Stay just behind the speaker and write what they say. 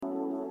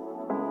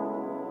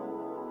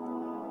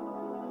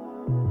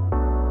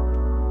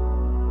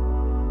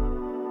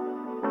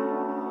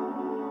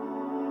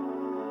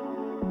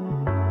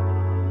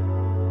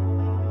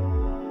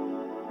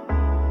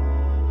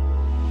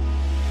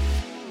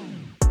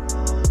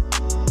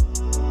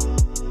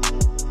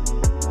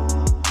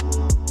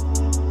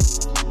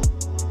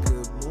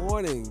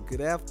good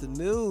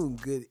afternoon,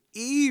 good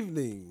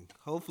evening.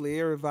 Hopefully,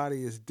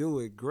 everybody is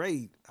doing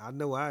great. I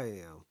know I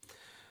am.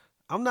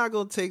 I'm not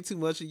going to take too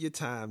much of your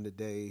time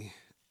today,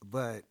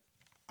 but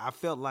I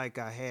felt like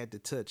I had to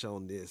touch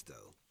on this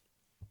though.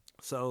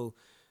 So,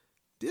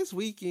 this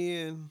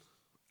weekend,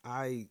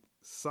 I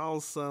saw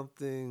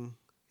something.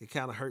 It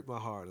kind of hurt my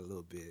heart a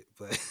little bit,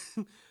 but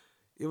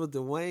it was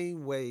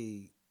Dwayne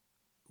Wade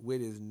with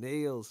his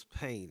nails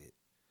painted.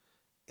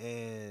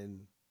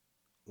 And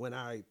when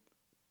I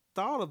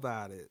thought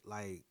about it,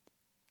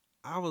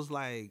 I was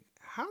like,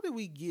 how did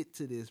we get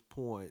to this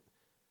point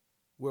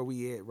where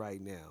we at right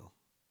now?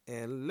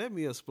 And let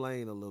me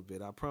explain a little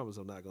bit. I promise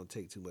I'm not going to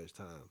take too much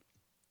time.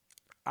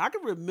 I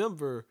can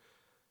remember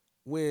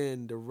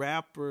when the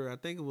rapper, I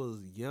think it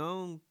was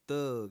Young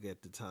Thug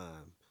at the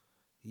time,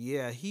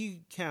 yeah,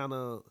 he kind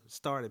of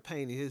started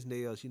painting his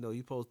nails. He's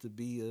supposed to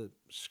be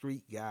a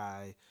street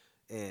guy,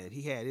 and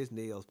he had his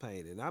nails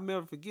painted. And I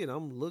never forget,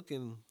 I'm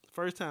looking,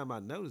 first time I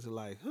noticed it,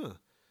 like, huh.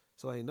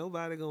 So ain't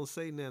nobody gonna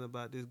say nothing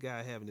about this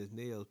guy having his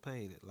nails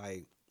painted.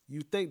 Like,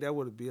 you think that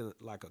would have been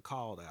like a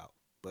call out,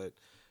 but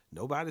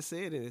nobody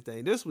said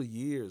anything. This was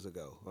years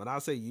ago. When I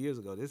say years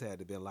ago, this had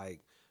to been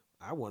like,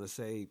 I want to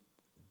say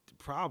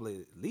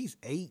probably at least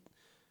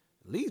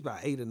about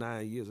 8 or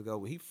 9 years ago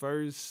when he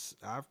first,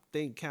 I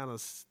think, kind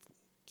of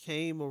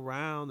came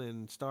around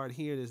and started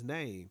hearing his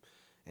name.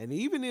 And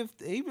even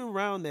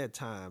around that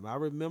time, I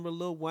remember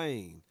Lil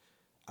Wayne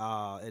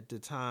at the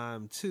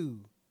time too.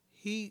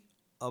 He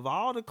of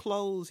all the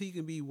clothes he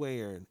can be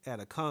wearing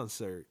at a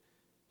concert,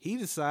 he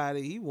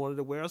decided he wanted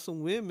to wear some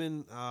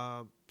women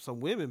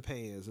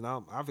pants, and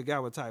I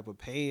forgot what type of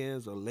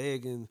pants or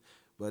leggings,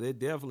 but it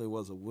definitely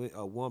was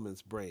a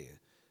woman's brand.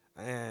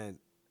 And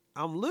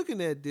I'm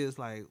looking at this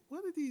like,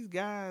 what are these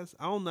guys?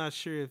 I'm not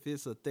sure if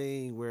it's a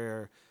thing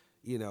where,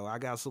 I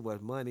got so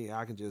much money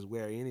I can just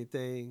wear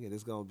anything and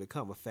it's gonna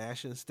become a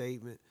fashion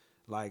statement.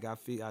 Like I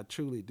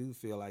truly do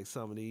feel like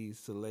some of these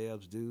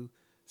celebs do,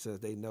 since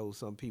they know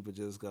some people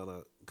just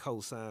gonna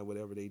co-sign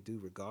whatever they do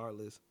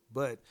regardless.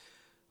 But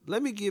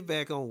let me get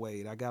back on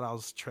Wade. I got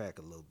off track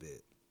a little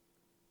bit.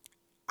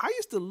 I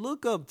used to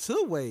look up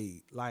to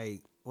Wade.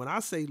 Like when I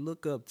say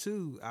look up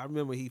to, I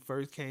remember he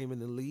first came in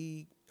the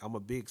league. I'm a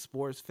big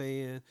sports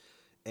fan,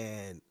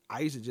 and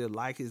I used to just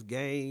like his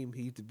game.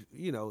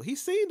 He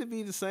seemed to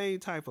be the same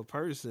type of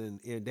person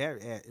in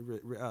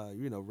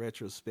that,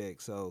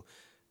 retrospect. So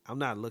I'm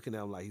not looking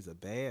at him like he's a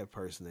bad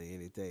person or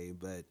anything,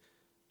 but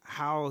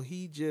how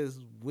he just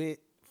went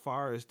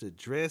far as the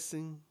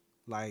dressing,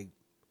 like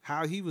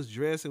how he was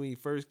dressing when he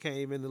first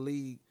came in the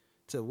league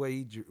to what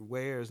he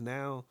wears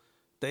now,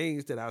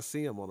 things that I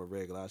see him on a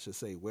regular, I should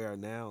say, wear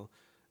now,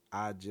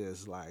 I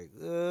just like,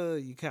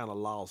 you kind of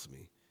lost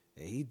me.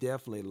 And he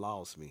definitely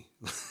lost me.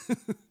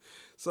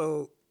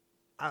 So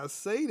I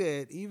say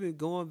that even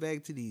going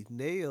back to these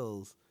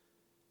nails,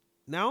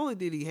 not only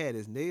did he had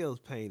his nails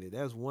painted,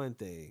 that's one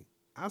thing.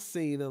 I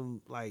seen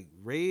him like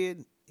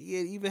red. He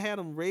had even had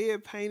them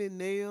red painted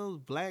nails,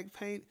 black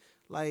paint.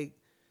 Like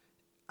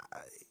I,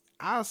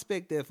 I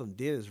expect that from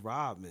Dennis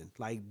Rodman.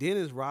 Like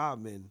Dennis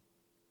Rodman,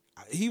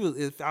 he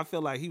was. I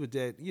feel like he was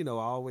that.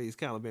 Always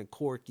kind of been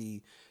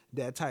quirky,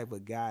 that type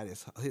of guy.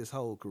 His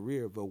whole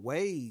career. But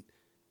Wade,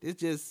 it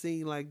just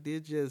seemed like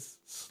this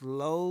just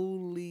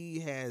slowly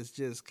has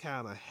just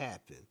kind of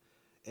happened,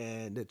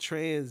 and the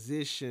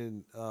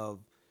transition of,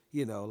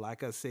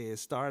 like I said, it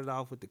started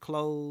off with the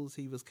clothes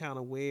he was kind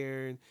of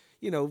wearing.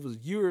 It was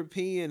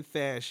European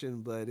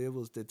fashion, but it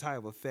was the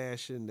type of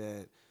fashion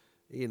that,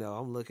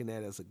 I'm looking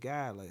at as a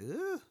guy like,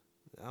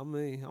 I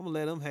mean, I'm gonna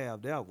let him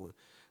have that one.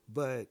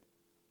 But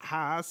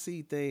how I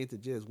see things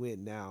that just went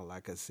now,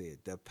 like I said,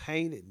 the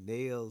painted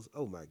nails,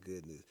 oh my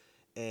goodness.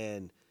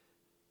 And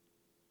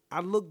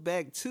I look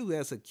back too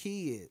as a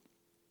kid,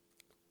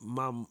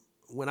 my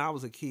when I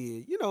was a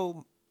kid,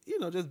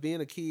 just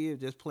being a kid,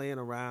 just playing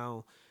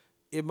around,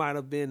 it might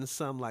have been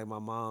something like my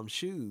mom's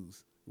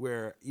shoes,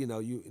 where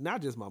you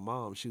not just my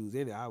mom's shoes.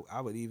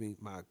 I would even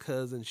my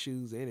cousin's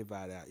shoes.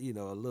 Anybody, a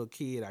little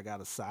kid, I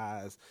got a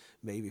size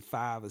maybe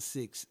 5 or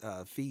 6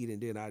 feet,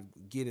 and then I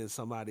get in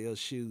somebody else's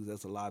shoes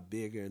that's a lot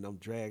bigger, and I'm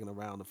dragging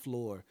around the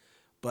floor.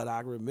 But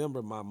I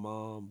remember my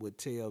mom would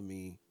tell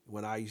me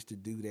when I used to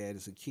do that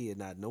as a kid,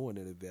 not knowing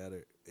any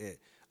better.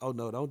 Oh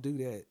no, don't do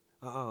that.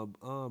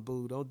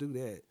 Boo, don't do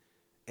that.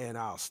 And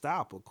I'll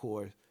stop, of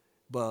course.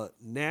 But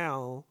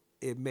now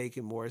it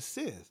making more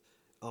sense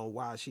on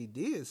why she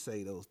did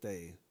say those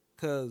things.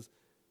 Because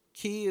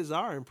kids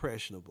are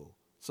impressionable.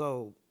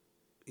 So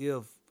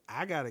if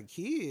I got a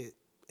kid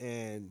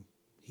and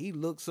he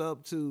looks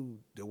up to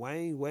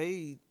Dwayne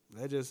Wade,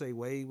 let's just say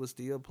Wade was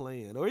still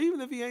playing, or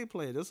even if he ain't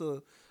playing, just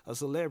a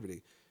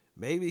celebrity,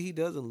 maybe he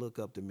doesn't look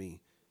up to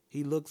me.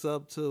 He looks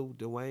up to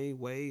Dwayne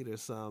Wade or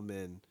something,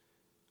 and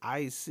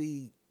I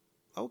see,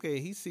 okay,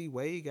 he see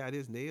Wade got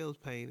his nails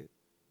painted.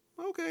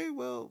 Okay,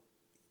 well,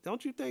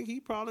 don't you think he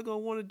probably gonna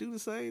want to do the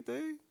same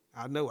thing?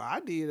 I know I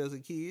did as a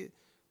kid.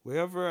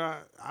 Wherever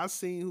I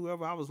seen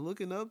whoever I was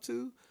looking up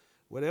to,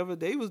 whatever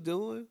they was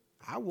doing,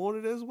 I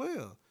wanted as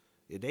well.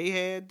 If they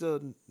had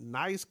the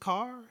nice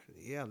car,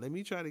 yeah, let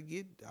me try to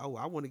get. Oh,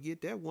 I want to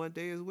get that one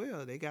day as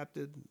well. They got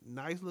the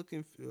nice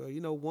looking,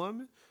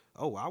 woman.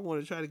 Oh, I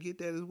want to try to get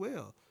that as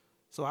well.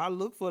 So I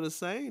look for the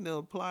same to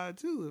apply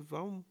too. If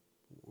I'm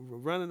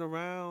running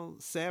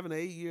around 7,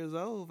 8 years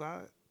old, if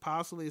I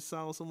possibly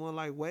saw someone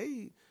like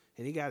Wade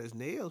and he got his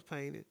nails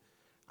painted,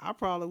 I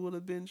probably would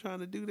have been trying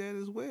to do that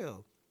as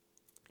well.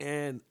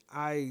 And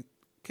I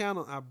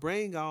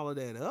bring all of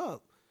that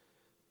up.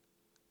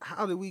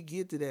 How did we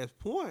get to that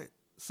point?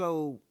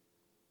 So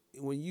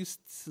when you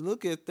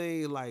look at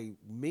things like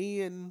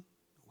men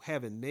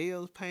having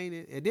nails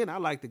painted, and then I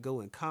like to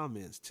go in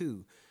comments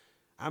too.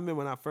 I remember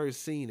when I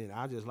first seen it,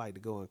 I just like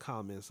to go in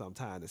comments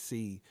sometime to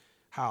see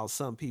how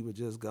some people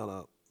just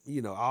gonna,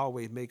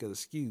 always make an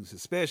excuse,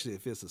 especially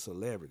if it's a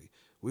celebrity.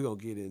 We're gonna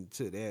get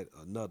into that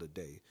another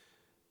day.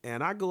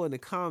 And I go in the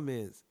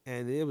comments,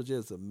 and it was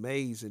just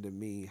amazing to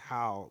me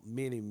how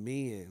many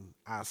men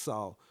I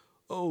saw.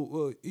 Oh,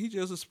 well, he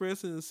just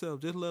expressing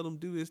himself. Just let him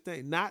do his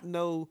thing. Not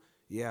know,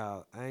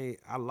 yeah, I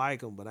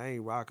like him, but I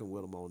ain't rocking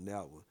with him on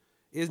that one.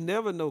 It's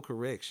never no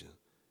correction.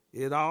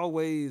 It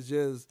always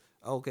just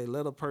okay.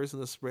 Let a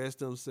person express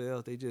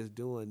themselves. They just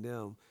doing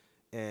them,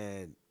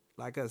 and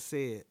like I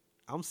said,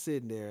 I'm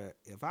sitting there.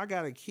 If I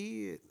got a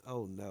kid,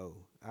 oh no,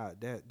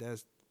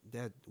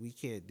 that we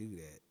can't do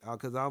that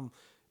because I'm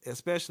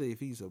especially if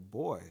he's a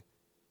boy.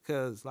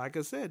 Because, like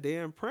I said,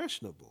 they're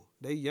impressionable.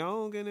 They're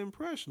young and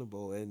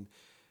impressionable. And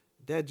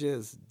that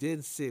just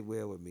didn't sit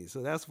well with me.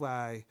 So that's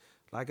why,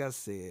 like I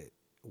said,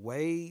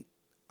 Wade,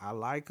 I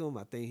like him.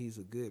 I think he's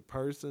a good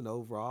person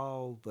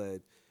overall.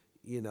 But,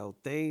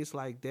 things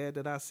like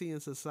that I see in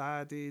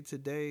society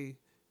today,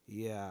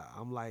 yeah,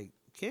 I'm like,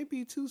 can't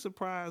be too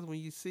surprised when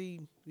you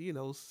see,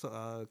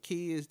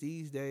 kids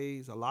these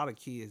days, a lot of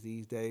kids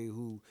these days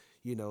who,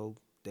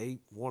 they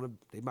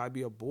might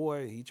be a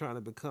boy and he trying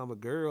to become a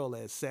girl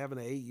at 7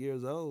 or 8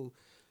 years old.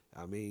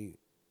 I mean,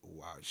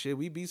 wow, should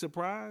we be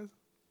surprised?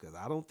 Because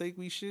I don't think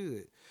we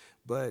should.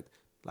 But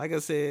like I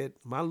said,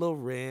 my little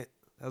rant,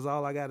 that's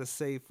all I got to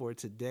say for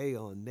today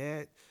on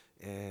that.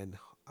 And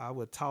I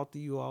will talk to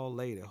you all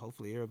later.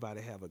 Hopefully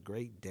everybody have a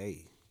great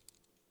day.